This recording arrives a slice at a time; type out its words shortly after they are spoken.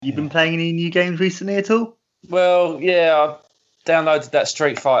You been playing any new games recently at all? Well, yeah, I downloaded that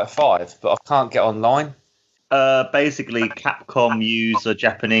Street Fighter 5, but I can't get online. Basically, Capcom use a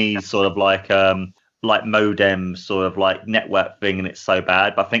Japanese sort of like modem sort of like network thing, and it's so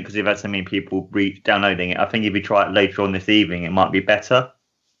bad. But I think because you've had so many people downloading it, I think if you try it later on this evening, it might be better.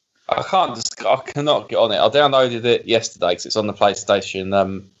 I cannot get on it. I downloaded it yesterday because it's on the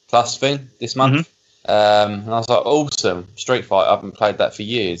PlayStation Plus thing this month. And I was like, awesome, Street Fighter. I haven't played that for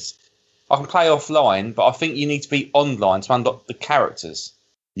years. I can play offline, but I think you need to be online to unlock the characters.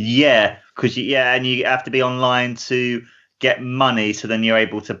 Yeah, and you have to be online to get money, so then you're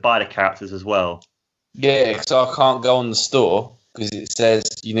able to buy the characters as well. Yeah, because I can't go on the store because it says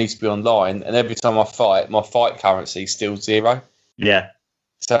you need to be online, and every time I fight, my fight currency is still 0. Yeah.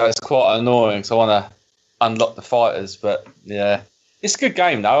 So it's quite annoying. So I want to unlock the fighters, but yeah, it's a good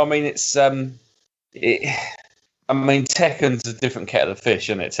game though. I mean, Tekken's a different kettle of fish,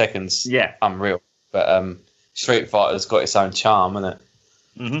 isn't it? Tekken's unreal, but Street Fighter's got its own charm, isn't it?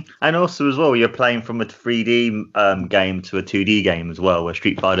 And also as well, you're playing from a 3D game to a 2D game as well, where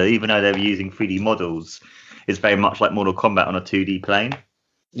Street Fighter, even though they're using 3D models, is very much like Mortal Kombat on a 2D plane.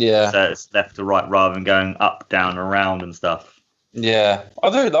 Yeah. So it's left to right rather than going up, down, around and stuff. Yeah, I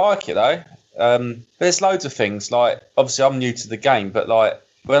do like it though. There's loads of things, like obviously I'm new to the game, but like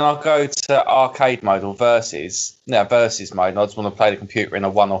when I go to arcade mode or versus mode, and I just want to play the computer in a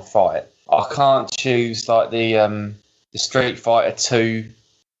one-off fight, I can't choose like the Street Fighter 2,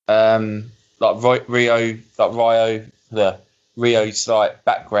 like Ryo's like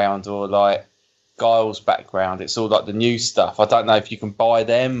background or like Guile's background. It's all like the new stuff. I don't know if you can buy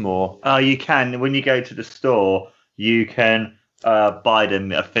them or. Oh, you can. When you go to the store, you can buy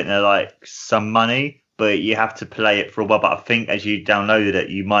them. I think they're like some money, but you have to play it for a while. But I think as you downloaded it,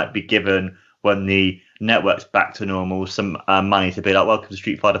 you might be given, when the network's back to normal, some money to be like, welcome to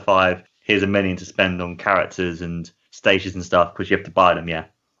Street Fighter 5. Here's $1 million to spend on characters and stages and stuff, because you have to buy them, yeah.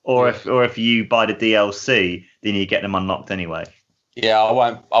 Or if you buy the DLC, then you get them unlocked anyway. Yeah,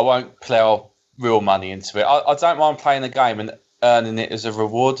 I won't plow real money into it. I don't mind playing a game and earning it as a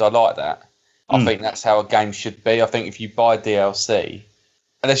reward. I like that. I think that's how a game should be. I think if you buy DLC,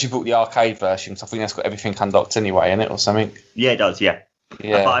 unless you bought the arcade version, because I think that's got everything unlocked anyway in it or something. Yeah, it does, yeah.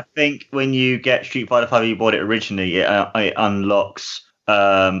 But I think when you get Street Fighter 5, you bought it originally, it unlocks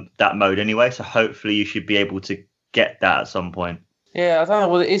that mode anyway, so hopefully you should be able to get that at some point. Yeah, I don't know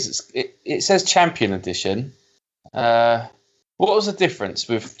what it is. It says Champion Edition. What was the difference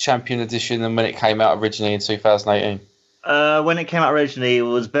with Champion Edition and when it came out originally in 2018? When it came out originally, it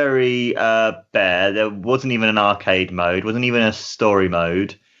was very bare. There wasn't even an arcade mode, wasn't even a story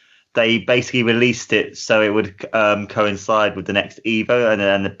mode. They basically released it so it would coincide with the next EVO and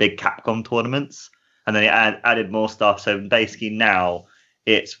then the big Capcom tournaments. And then it added more stuff. So basically now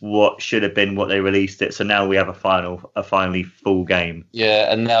it's what should have been what they released it. So now we have a finally full game.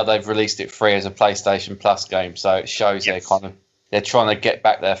 Yeah, and now they've released it free as a PlayStation Plus game. So it shows they're trying to get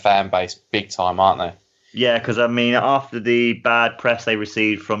back their fan base big time, aren't they? Yeah, because I mean, after the bad press they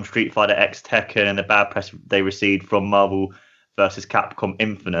received from Street Fighter X Tekken and the bad press they received from Marvel vs. Capcom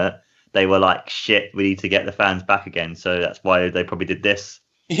Infinite, they were like, shit, we need to get the fans back again. So that's why they probably did this.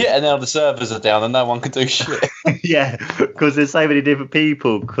 Yeah, and now the servers are down and no one can do shit. Yeah, because there's so many different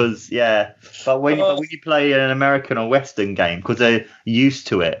people. But when you play an American or Western game, because they're used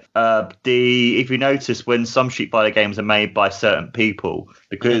to it, if you notice, when some Street Fighter games are made by certain people,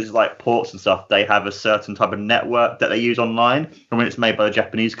 because like ports and stuff, they have a certain type of network that they use online. And when it's made by a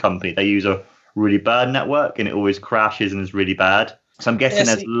Japanese company, they use a really bad network, and it always crashes and is really bad. So I'm guessing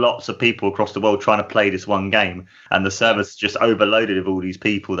there's lots of people across the world trying to play this one game, and the server's just overloaded with all these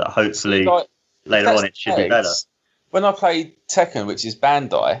people that hopefully later on it should be better. When I play Tekken, which is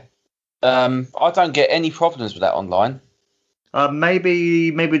Bandai, I don't get any problems with that online.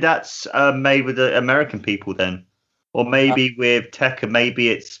 Maybe that's made with the American people then. Or maybe with Tekken, maybe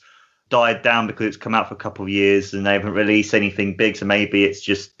it's died down because it's come out for a couple of years and they haven't released anything big, so maybe it's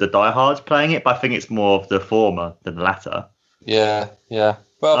just the diehards playing it, but I think it's more of the former than the latter. Yeah.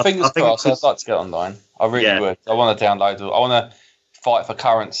 Well, fingers crossed. I'd like to get online. I really would. I want to download it. I want to fight for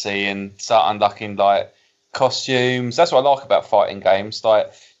currency and start unlocking like costumes. That's what I like about fighting games.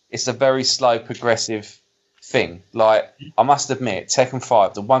 Like, it's a very slow, progressive thing. Like, I must admit, Tekken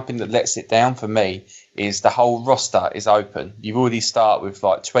 5, the one thing that lets it down for me is the whole roster is open. You've already start with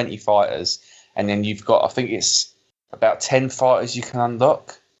like 20 fighters, and then you've got, I think it's about 10 fighters you can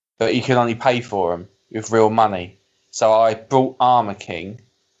unlock, but you can only pay for them with real money. So I brought Armor King,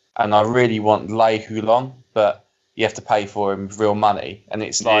 and I really want Lei Hulong, but you have to pay for them with real money, and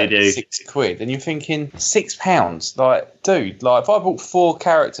it's like £6, and you're thinking £6, like, dude, like if I bought 4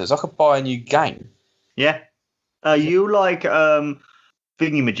 characters, I could buy a new game. Yeah, you like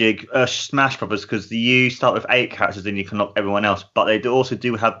thingamajig Smash Brothers because you start with 8 characters and you can lock everyone else, but they also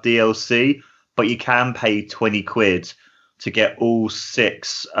do have DLC, but you can pay £20 to get all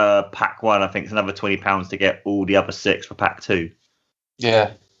 6 pack 1. I think it's another £20 to get all the other 6 for pack 2.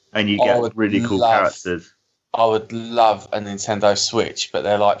 Yeah, and you get really cool characters. I would love a Nintendo Switch, but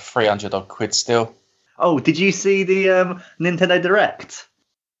they're like £300 still. Oh, did you see the Nintendo Direct?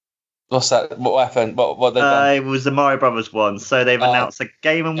 What's that? What happened? What they done? It was the Mario Brothers one. So they've announced a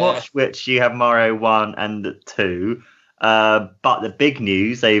Game & Watch, which you have Mario 1 and 2. But the big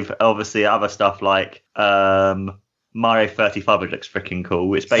news, they've obviously other stuff like Mario 35, which looks freaking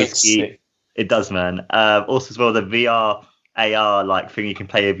cool. It's basically, it does, man. Also as well, the VR AR like thing you can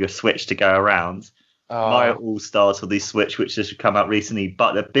play with your Switch to go around. Mario All-Stars for the Switch, which just come out recently.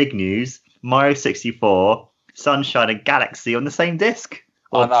 But the big news, Mario 64, Sunshine and Galaxy on the same disc.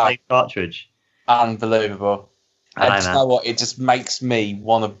 Or the same cartridge. Unbelievable. And you know what? It just makes me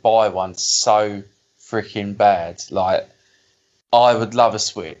want to buy one so freaking bad. Like, I would love a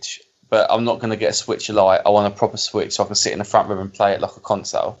Switch, but I'm not going to get a Switch Lite. I want a proper Switch so I can sit in the front room and play it like a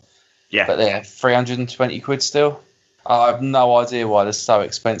console. Yeah. But they're £320 still. I have no idea why they're so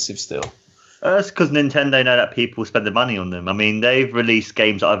expensive still. That's because Nintendo know that people spend the money on them. I mean, they've released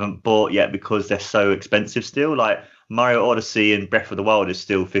games that I haven't bought yet because they're so expensive still. Like, Mario Odyssey and Breath of the Wild is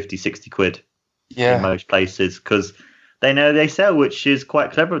still 50, 60 quid in most places because they know they sell, which is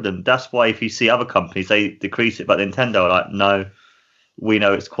quite clever of them. That's why if you see other companies, they decrease it, but Nintendo are like, no, we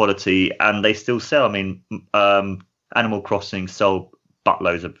know it's quality, and they still sell. I mean, Animal Crossing sold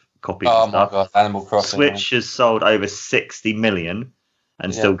buttloads of copies and stuff. Oh my God, Animal Crossing. Switch has sold over 60 million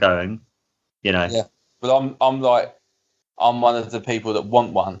and still going, you know. Yeah, but I'm one of the people that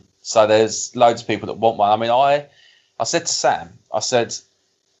want one. So there's loads of people that want one. I mean, I said to Sam, I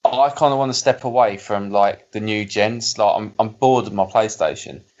kind of want to step away from like the new gens. Like I'm bored of my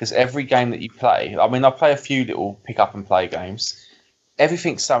PlayStation because every game that you play, I mean, I play a few little pick up and play games.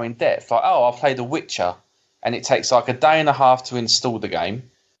 Everything's so in depth. Like, I play The Witcher, and it takes like a day and a half to install the game,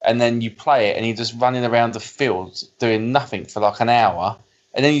 and then you play it, and you're just running around the field doing nothing for like an hour,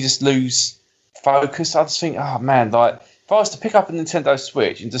 and then you just lose focus. I just think, oh man, like if I was to pick up a Nintendo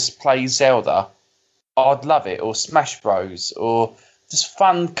Switch and just play Zelda, I'd love it, or Smash Bros, or just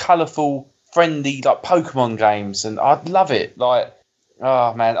fun, colourful, friendly like Pokemon games, and I'd love it. Like,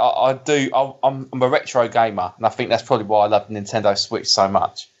 oh man, I do. I'm a retro gamer, and I think that's probably why I love the Nintendo Switch so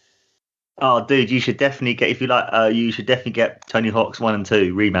much. Oh, dude, you should definitely get you should definitely get Tony Hawk's 1 and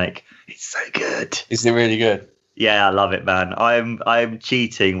 2 remake. It's so good. Is it really good? Yeah, I love it, man. I'm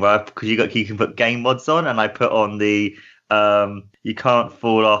cheating, because you can put game mods on, and I put on the you can't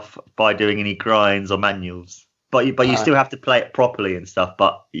fall off by doing any grinds or manuals, but you still have to play it properly and stuff.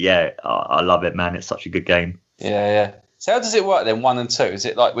 But yeah, I love it, man. It's such a good game. Yeah. So how does it work then? 1 and 2? Is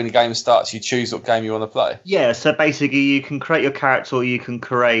it like when the game starts, you choose what game you want to play? Yeah. So basically, you can create your character, or you can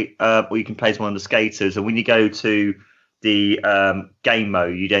create, or you can play as one of the skaters. And when you go to the game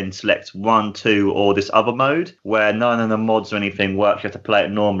mode, you then select 1, 2, or this other mode where none of the mods or anything works. You have to play it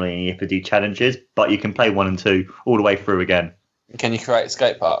normally, and you have to do challenges. But you can play 1 and 2 all the way through again. Can you create a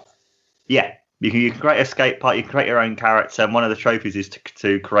skate park? Yeah. You can create a skate park, you can create your own character, and one of the trophies is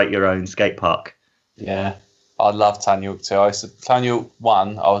to create your own skate park. Yeah. I love Tony Hawk 2. Tony Hawk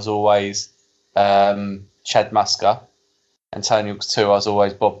 1, I was always Chad Musker, and Tony Hawk 2, I was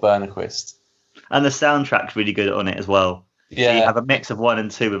always Bob Burnquist. And the soundtrack's really good on it as well. Yeah. So you have a mix of 1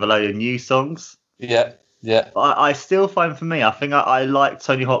 and 2 with a load of new songs. Yeah. I still find, for me, I think I like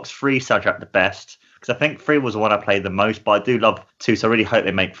Tony Hawk's 3 soundtrack the best. Because I think 3 was the one I played the most, but I do love 2, so I really hope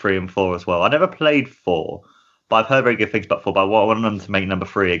they make 3 and 4 as well. I never played 4, but I've heard very good things about 4, but I want them to make number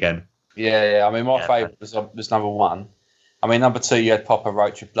 3 again. Yeah. I mean, my favourite was number 1. I mean, number 2, you had Papa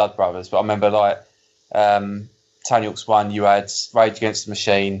Roach with Blood Brothers, but I remember, like, Tony Hawk's 1, you had Rage Against the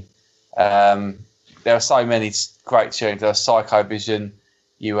Machine. There are so many great tunes. There was Psycho Vision.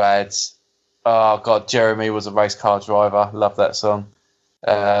 You had, Jeremy was a race car driver. Love that song.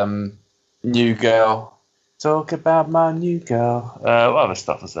 New Girl. Talk about my new girl. What other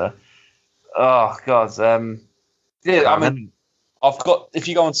stuff was there? Oh, God. I mean, I've got, if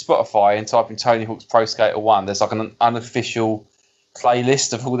you go on Spotify and type in Tony Hawk's Pro Skater 1, there's like an unofficial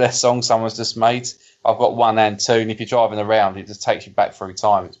playlist of all their songs someone's just made. I've got 1 and 2, and if you're driving around, it just takes you back through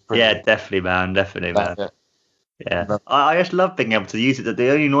time. It's brilliant. Yeah, definitely, man. Yeah. I just love being able to use it.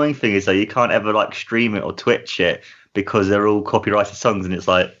 The only annoying thing is that you can't ever like stream it or Twitch it because they're all copyrighted songs, and it's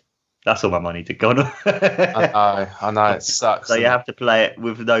like, That's all my money to go on. I know, it sucks. So you have to play it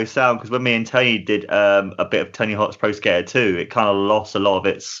with no sound, because when me and Tony did a bit of Tony Hawk's Pro Skater 2, it kind of lost a lot of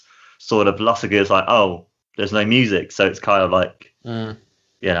its sort of luster. It's like, oh, there's no music, so it's kind of like, you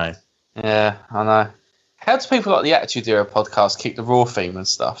know. Yeah, I know. How do people like the Attitude Era podcast keep the Raw theme and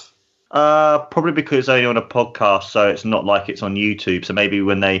stuff? Probably because it's only on a podcast, so it's not like it's on YouTube. So maybe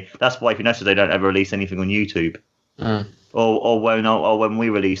that's why if you notice they don't ever release anything on YouTube. Or when we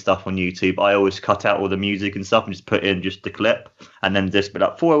release stuff on YouTube, I always cut out all the music and stuff and just put in just the clip, and then just put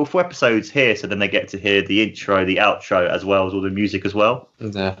up four episodes here, so then they get to hear the intro, the outro, as well as all the music as well.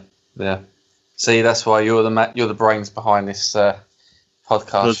 Yeah. See, that's why you're the brains behind this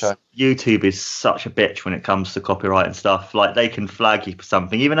podcast show. YouTube is such a bitch when it comes to copyright and stuff. Like, they can flag you for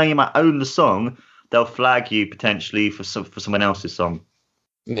something, even though you might own the song. They'll flag you potentially for someone else's song.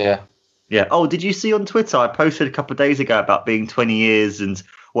 Yeah. Yeah. Oh, did you see on Twitter? I posted a couple of days ago about being 20 years and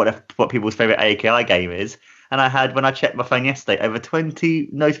what people's favorite AKI game is. And when I checked my phone yesterday, over 20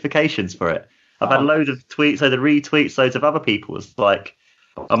 notifications for it. I've had loads of tweets, loads of retweets, loads of other people's, like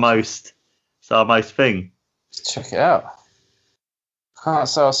almost thing. Check it out. Can't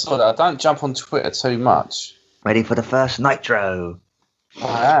say I saw that. I don't jump on Twitter too much. Ready for the first Nitro?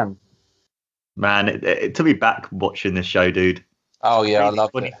 I am. Man, it took me back watching this show, dude. Oh yeah, I love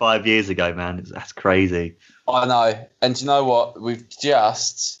it. 25 years ago, man. That's crazy. I know. And do you know what? We've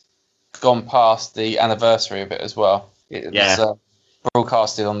just gone past the anniversary of it as well. It was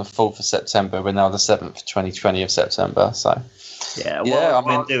broadcasted on the 4th of September. We're now the 7th, 2020 of September. So yeah, what I'm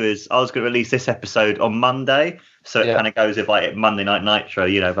going to do is I was going to release this episode on Monday, so it kind of goes with like Monday Night Nitro.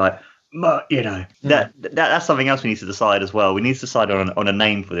 That's something else we need to decide as well. We need to decide on a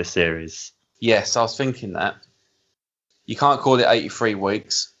name for this series. Yes, I was thinking that. You can't call it 83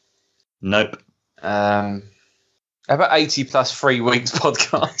 weeks. Nope. How about 80 plus 3 weeks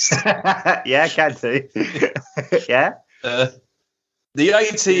podcast? Yeah, can do. Yeah. The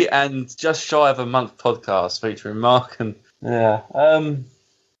 80 and just shy of a month podcast featuring Mark and I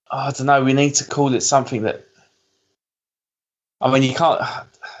don't know. We need to call it something that. I mean, you can't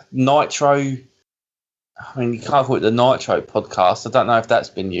Nitro. I mean, you can't call it the Nitro podcast. I don't know if that's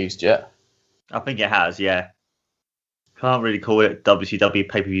been used yet. I think it has. Yeah. Can't really call it WCW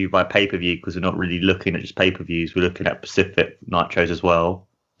pay-per-view by pay-per-view because we're not really looking at just pay-per-views. We're looking at Pacific Nitros as well.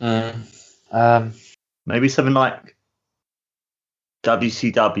 Maybe something like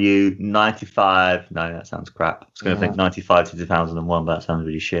WCW 95. No, that sounds crap. I was going to think 95 to 2001, but that sounds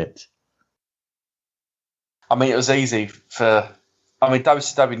really shit. I mean, it was easy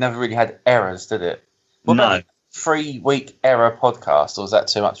WCW never really had errors, did it? What about 3 week error podcast, or was that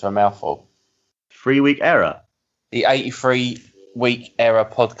too much of a mouthful? 3 week error? The 83 week error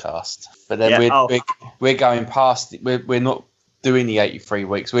podcast. But then we're going past it. We're not doing the 83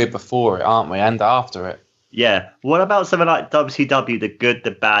 weeks. We're before it, aren't we? And after it. Yeah. What about something like WCW, the good,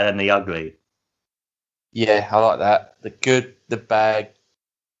 the bad, and the ugly? Yeah, I like that. The good, the bad.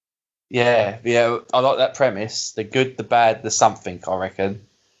 Yeah, I like that premise. The good, the bad, the something, I reckon.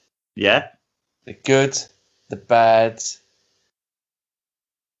 Yeah. The good, the bad.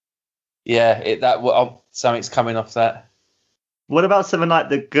 Yeah, something's coming off that. What about something like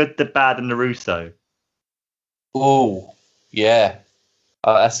the good, the bad, and the Russo? Oh, yeah.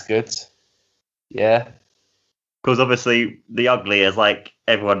 Oh, that's good. Yeah. Because obviously the ugly is like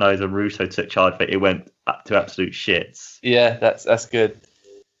everyone knows when Russo took charge of it went up to absolute shits. Yeah, that's good.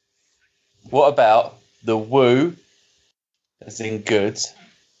 What about the Woo, as in good?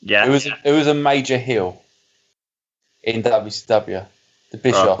 Yeah. It was a major heel in WCW. The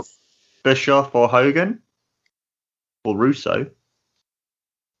Bischoff. Bischoff or Hogan? Or Russo?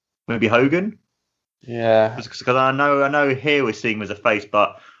 Maybe Hogan? Yeah. Because I know here we're seeing him as a face,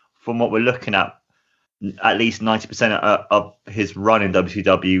 but from what we're looking at least 90% of his run in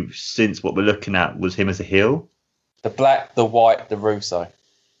WCW since what we're looking at was him as a heel. The black, the white, the Russo.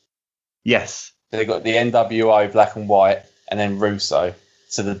 Yes. They got the NWO black and white, and then Russo.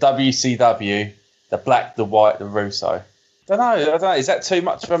 So the WCW, the black, the white, the Russo. I don't know. Is that too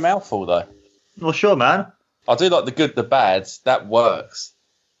much of a mouthful though? Well, sure, man. I do like the good, the bad. That works.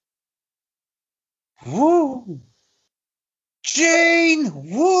 Woo!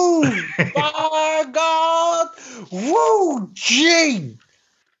 Gene! Woo! My God! Woo! Gene!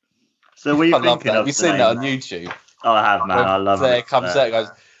 So what are you thinking love that. of? You've seen that on YouTube. Oh, I have, man. I love it. There comes out and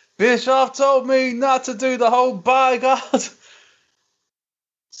goes, Bischoff told me not to do the whole by God.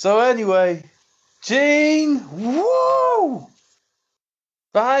 So anyway, Gene! Woo!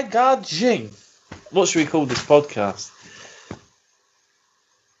 By God, Gene. What should we call this podcast?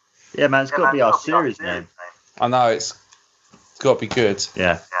 Yeah, man, it's got to be our series name. I know, it's got to be good.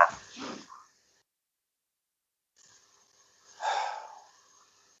 Yeah.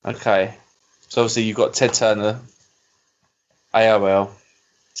 Okay. So obviously you've got Ted Turner, AOL,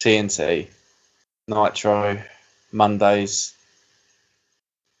 TNT, Nitro, Mondays.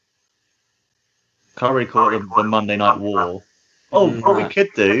 Can't really call it the Monday Night War. Oh, what we could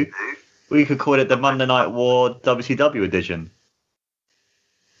do, we could call it the Monday Night War WCW edition.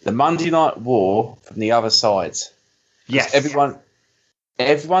 The Monday Night War from the other side. Yes.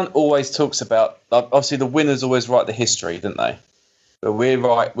 Everyone always talks about, obviously the winners always write the history, don't they? But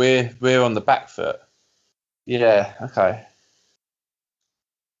we're on the back foot. Yeah, okay.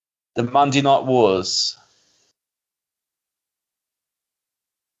 The Monday Night Wars.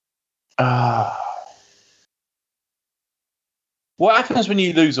 What happens when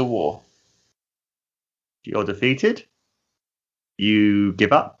you lose a war? You're defeated. You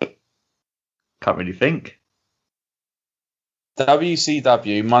give up. Can't really think.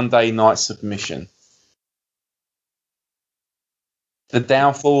 WCW Monday Night Submission. The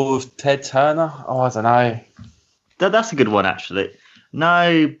downfall of Ted Turner? Oh, I don't know. That's a good one, actually.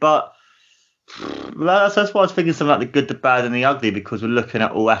 No, but that's why I was thinking something like the good, the bad, and the ugly, because we're looking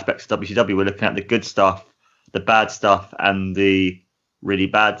at all aspects of WCW. We're looking at the good stuff, the bad stuff, and the really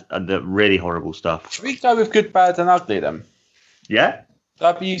bad and the really horrible stuff. Should we go with good, bad, and ugly then? Yeah?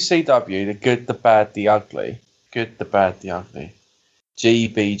 WCW, the good, the bad, the ugly. Good, the bad, the ugly.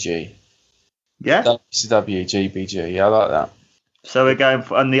 GBG. Yeah? WCW, GBG. Yeah, I like that. So we're going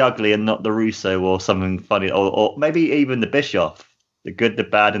for the ugly and not the Russo or something funny, or maybe even the Bischoff. The good, the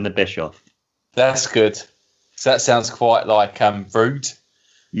bad, and the Bischoff. That's good. So that sounds quite like rude.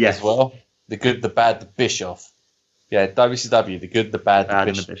 Yes. As well. The good, the bad, the Bischoff. Yeah, WCW, the good, the bad,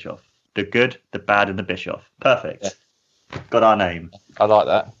 and the Bischoff. The good, the bad, and the Bischoff. Perfect. Yeah. Got our name. I like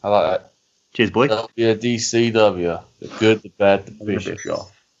that. Cheers, boy. WDCW, the good, the bad, the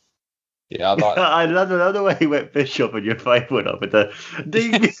Bischoff. Yeah, I like that. I love the way he went Bischoff on your favourite up with the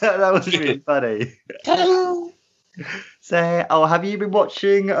that was really funny. So, have you been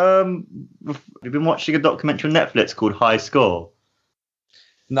watching a documentary on Netflix called High Score?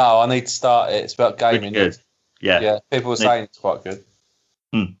 No, I need to start it. It's about gaming. Good. Yeah. People were saying it's quite good.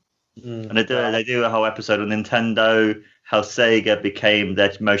 And they do a whole episode on Nintendo, how Sega became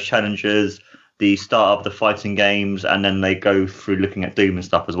their most challengers, the start of the fighting games, and then they go through looking at Doom and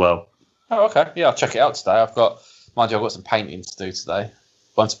stuff as well. Oh, okay. Yeah, I'll check it out today. I've got some painting to do today.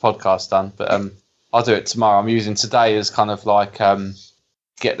 Once the podcast's done, but I'll do it tomorrow. I'm using today as kind of like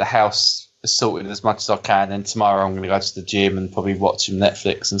get the house sorted as much as I can, and tomorrow I'm going to go to the gym and probably watch some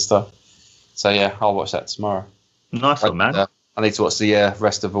Netflix and stuff. So yeah, I'll watch that tomorrow. Nice one, man. I need to watch the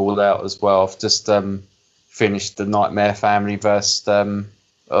rest of All Out as well. I've just finished the Nightmare Family versus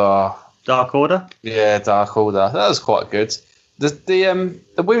Dark Order. Yeah, Dark Order. That was quite good. The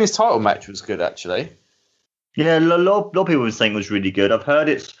women's title match was good, actually. Yeah, a lot of people have been saying it was really good. I've heard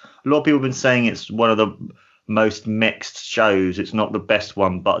a lot of people have been saying it's one of the most mixed shows. It's not the best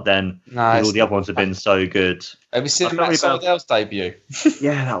one, but then all the other ones have been so good. Have you seen Matt Sydal's debut?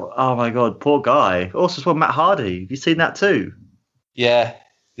 Yeah, oh my God, poor guy. Also saw Matt Hardy. Have you seen that too? Yeah.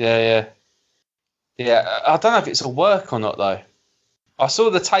 I don't know if it's a work or not, though. I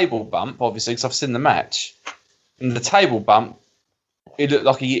saw the table bump, obviously, because I've seen the match. And the table bump, it looked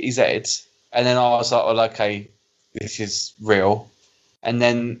like he hit his head. And then I was like, well, okay, this is real. And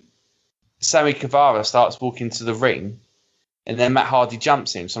then Sammy Guevara starts walking to the ring. And then Matt Hardy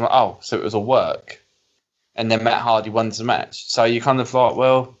jumps him. So I'm like, oh, so it was a work. And then Matt Hardy wins the match. So you kind of like,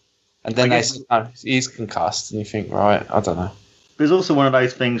 well... And then they say, no, he's concussed. And you think, right, I don't know. There's also one of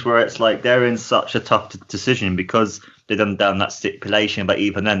those things where it's like they're in such a tough decision because they've done that stipulation, but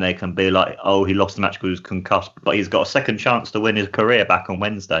even then they can be like, oh, he lost the match because he was concussed, but he's got a second chance to win his career back on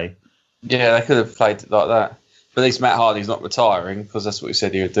Wednesday. Yeah, they could have played it like that. But at least Matt Hardy's not retiring because that's what he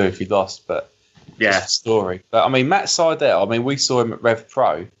said he would do if he lost. But yeah, that's the story. But I mean, Matt Sydal, we saw him at Rev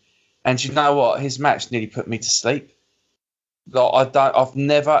Pro, and you know what? His match nearly put me to sleep. Like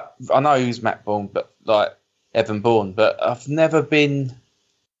I know who's Matt Bourne, but like Evan Bourne, but I've never been.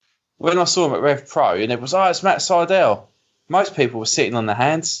 When I saw him at Rev Pro, and it was, it's Matt Sydal. Most people were sitting on their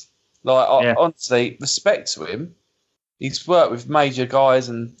hands. Honestly, respect to him. He's worked with major guys,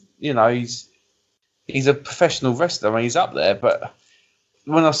 and you know he's a professional wrestler. I mean, he's up there. But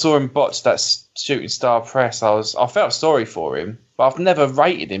when I saw him botch that shooting star press, I felt sorry for him. But I've never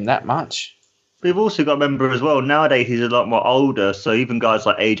rated him that much. We've also got to remember as well, nowadays he's a lot more older, so even guys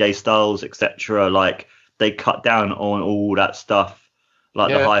like AJ Styles, etc., like they cut down on all that stuff,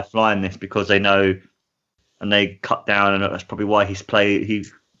 like the high flyingness, because they know, and they cut down, and that's probably why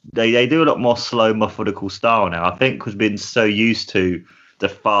they do a lot more slow, methodical style now. I think because we've been so used to the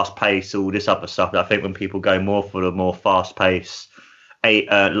fast pace, all this other stuff, I think when people go more for the more fast pace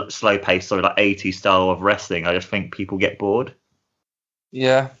slow pace, sort of like 80s style of wrestling. I just think people get bored.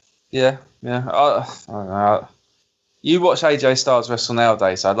 Yeah. I don't know. You watch AJ Styles wrestle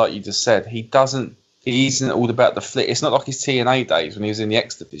nowadays, so like you just said, he isn't all about the flick. It's not like his TNA days when he was in the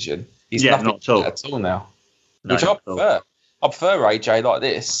X division. He's nothing not at all now. No, which I prefer. I prefer AJ like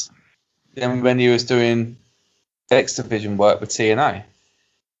this than when he was doing X division work with TNA.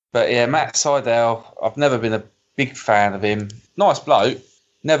 But yeah, Matt Sydal, I've never been a big fan of him. Nice bloke.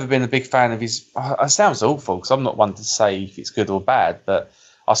 Never been a big fan of his. It sounds awful because I'm not one to say if it's good or bad, but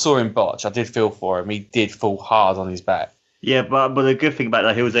I saw him botch. I did feel for him. He did fall hard on his back. Yeah, but the good thing about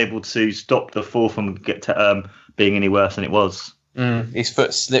that, he was able to stop the fall from being any worse than it was. His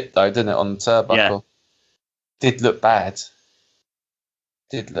foot slipped though, didn't it, on the turnbuckle? Yeah. Did look bad.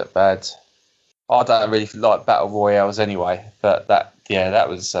 I don't really like battle royales anyway, but that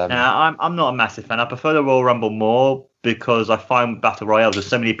was. I'm not a massive fan. I prefer the Royal Rumble more because I find battle royales there's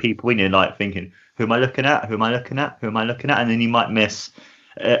so many people in here like thinking, who am I looking at? And then you might miss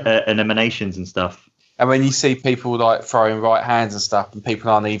eliminations and stuff. And when you see people like throwing right hands and stuff, and people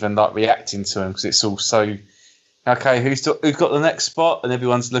aren't even like reacting to them because it's all so. Okay, who's got the next spot? And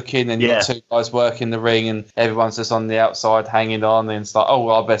everyone's looking, and you've got two guys working the ring, and everyone's just on the outside hanging on. And it's like, oh,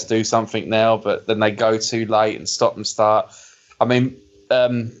 well, I best do something now. But then they go too late and stop and start. I mean,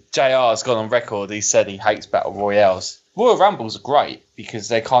 JR's gone on record. He said he hates battle royales. Royal Rumbles are great because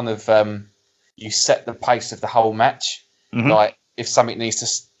they're kind of you set the pace of the whole match. Mm-hmm. Like if something needs to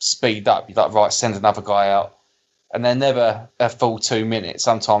speed up, you're like, right, send another guy out. And they're never a full 2 minutes.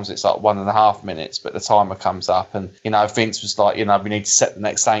 Sometimes it's like 1.5 minutes, but the timer comes up. And, Vince was like, we need to set the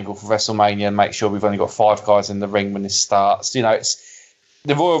next angle for WrestleMania and make sure we've only got 5 guys in the ring when this starts. It's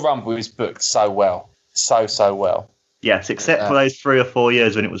the Royal Rumble is booked so well. So well. Yes, except for those 3 or 4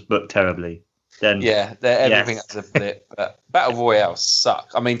 years when it was booked terribly. Then everything has a blip. But Battle Royales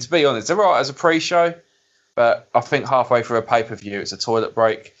suck. I mean, to be honest, they're right as a pre-show, but I think halfway through a pay-per-view, it's a toilet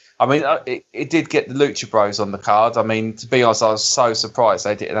break. I mean, it did get the Lucha Bros on the card. I mean, to be honest, I was so surprised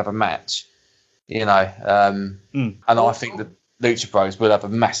they didn't have a match. And I think the Lucha Bros will have a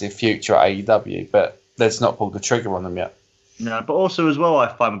massive future at AEW, but let's not pull the trigger on them yet. No, but also as well,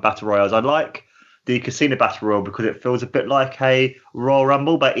 I find with Battle Royals, I like the Casino Battle Royal because it feels a bit like a Royal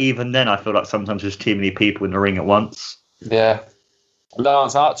Rumble, but even then I feel like sometimes there's too many people in the ring at once. Yeah.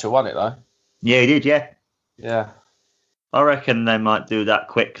 Lance Archer won it, though. Yeah, he did, yeah. Yeah. I reckon they might do that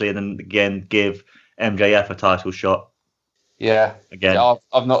quickly and then again give MJF a title shot. Yeah. Again. Yeah,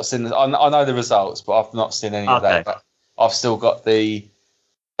 I've not seen this. I know the results, but I've not seen any of that. But I've still got the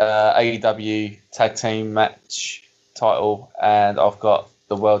AEW Tag Team Match title and I've got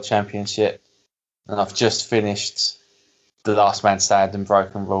the World Championship. And I've just finished the Last Man Standing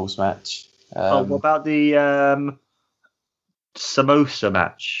Broken Rules match. What about the Samosa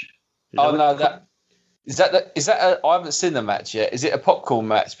match? Is that I haven't seen the match yet. Is it a popcorn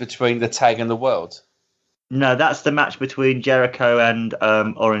match between the tag and the world? No, that's the match between Jericho and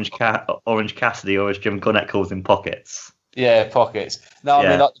Orange Cassidy, or as Jim Cornette calls him, Pockets. Yeah, Pockets. No, I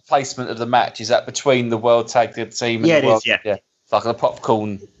mean like the placement of the match. Is that between the World Tag Team and the World? Yeah, it's like a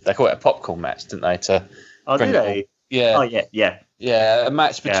popcorn. They call it a popcorn match, didn't they? Do they? Yeah. Oh yeah. Yeah, a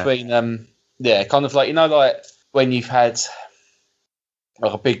match between kind of like like when you've had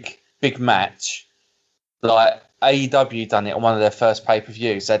like a big match. Like AEW done it on one of their first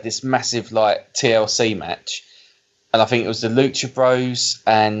pay-per-views. They had this massive like TLC match, and I think it was the Lucha Bros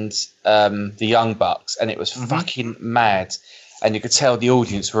and the Young Bucks, and it was fucking mad. And you could tell the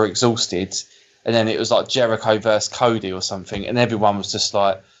audience were exhausted. And then it was like Jericho versus Cody or something, and everyone was just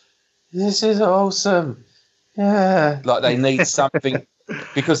like, "This is awesome, yeah!" Like they need something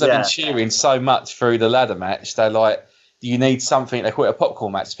because they've been cheering so much through the ladder match. They're like, "You need something." They call it a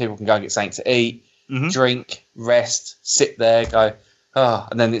popcorn match. So people can go and get something to eat. Drink, rest, sit there, go,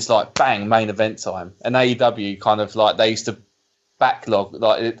 and then it's like bang, main event time. And AEW kind of like they used to backlog,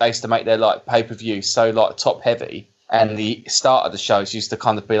 like they used to make their like pay-per-view so like top heavy, and the start of the shows used to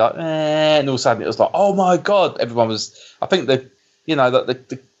kind of be like, and all of a sudden it was like, oh my god, everyone was. I think the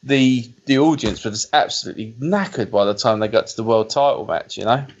audience was absolutely knackered by the time they got to the world title match,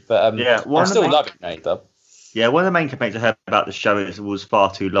 But I still love it, AEW. Yeah, one of the main complaints I heard about the show is it was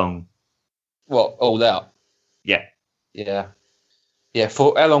far too long. What, All Out? Yeah. Yeah. Yeah,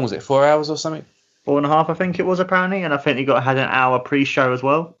 how long was it? 4 hours or something? 4.5, I think it was, apparently. And I think it had an hour pre-show as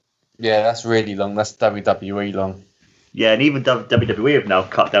well. Yeah, that's really long. That's WWE long. Yeah, and even WWE have now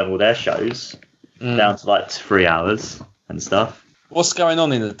cut down all their shows down to like 3 hours and stuff. What's going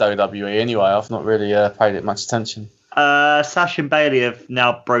on in the WWE anyway? I've not really paid it much attention. Sasha and Bayley have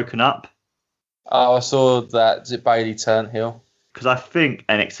now broken up. Oh, I saw that. Is it Bayley turned heel? because I think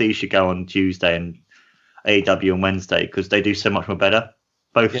NXT should go on Tuesday and AEW on Wednesday because they do so much more better.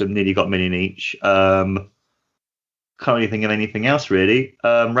 Both of them nearly got a million each. Can't really think of anything else really.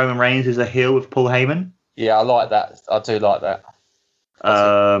 Roman Reigns is a heel with Paul Heyman. Yeah, I like that. I do like that.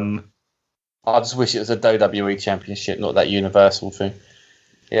 I just wish it was a WWE Championship, not that Universal thing.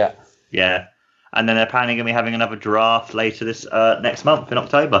 Yeah. Yeah. And then they're planning on having another draft later this next month in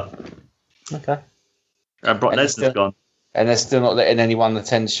October. Okay. Brock Lesnar's gone. And they're still not letting anyone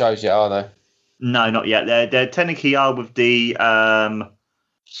attend shows yet, are they? No, not yet. They're technically are with the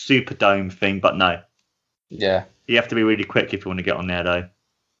Superdome thing, but no. Yeah. You have to be really quick if you want to get on there, though.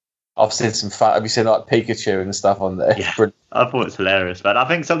 I've seen some fun. Have you seen like Pikachu and stuff on there? Yeah, I thought it's hilarious, but I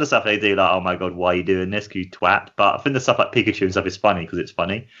think some of the stuff they do, like, oh my god, why are you doing this? You twat. But I think the stuff like Pikachu and stuff is funny because it's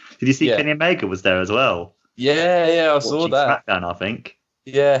funny. Did you see Kenny Omega was there as well? Yeah, I saw that. SmackDown, I think.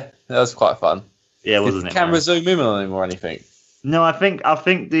 Yeah, that was quite fun. Yeah, wasn't it? Did the camera zoom in on him or anything? No, I think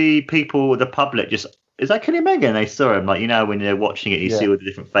the people, the public, just is that Kenny Omega? And they saw him, like, you know, when you're watching it, you see all the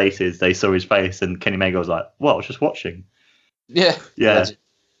different faces. They saw his face, and Kenny Omega was like, "What? I was just watching." Yeah. Legend.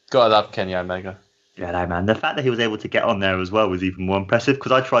 Gotta love Kenny Omega. Yeah, no, man. The fact that he was able to get on there as well was even more impressive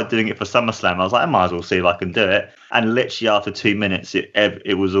because I tried doing it for SummerSlam. I was like, I might as well see if I can do it. And literally after 2 minutes,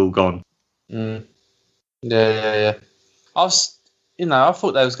 it was all gone. Mm. Yeah. I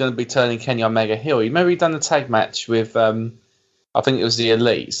thought they was going to be turning Kenny Omega heel. You remember he done the tag match with, I think it was the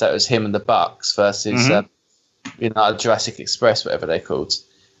Elites. That was him and the Bucks versus, Jurassic Express, whatever they're called.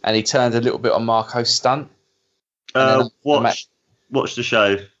 And he turned a little bit on Marco's stunt. Watch the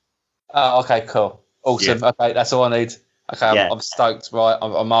show. Oh, okay, cool. Awesome. Yeah. Okay, that's all I need. Okay, I'm stoked. Right,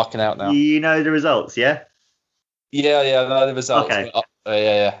 I'm marking out now. You know the results, yeah? Yeah, I know the results. Okay.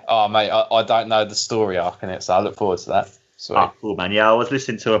 Yeah. Oh, mate, I don't know the story arc in it, so I look forward to that. Sorry. Oh, cool, man. Yeah, I was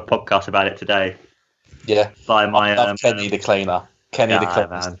listening to a podcast about it today. Yeah. By my... I love Kenny the Cleaner. Kenny the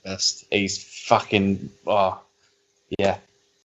Cleaner is the best. He's fucking... Oh, yeah.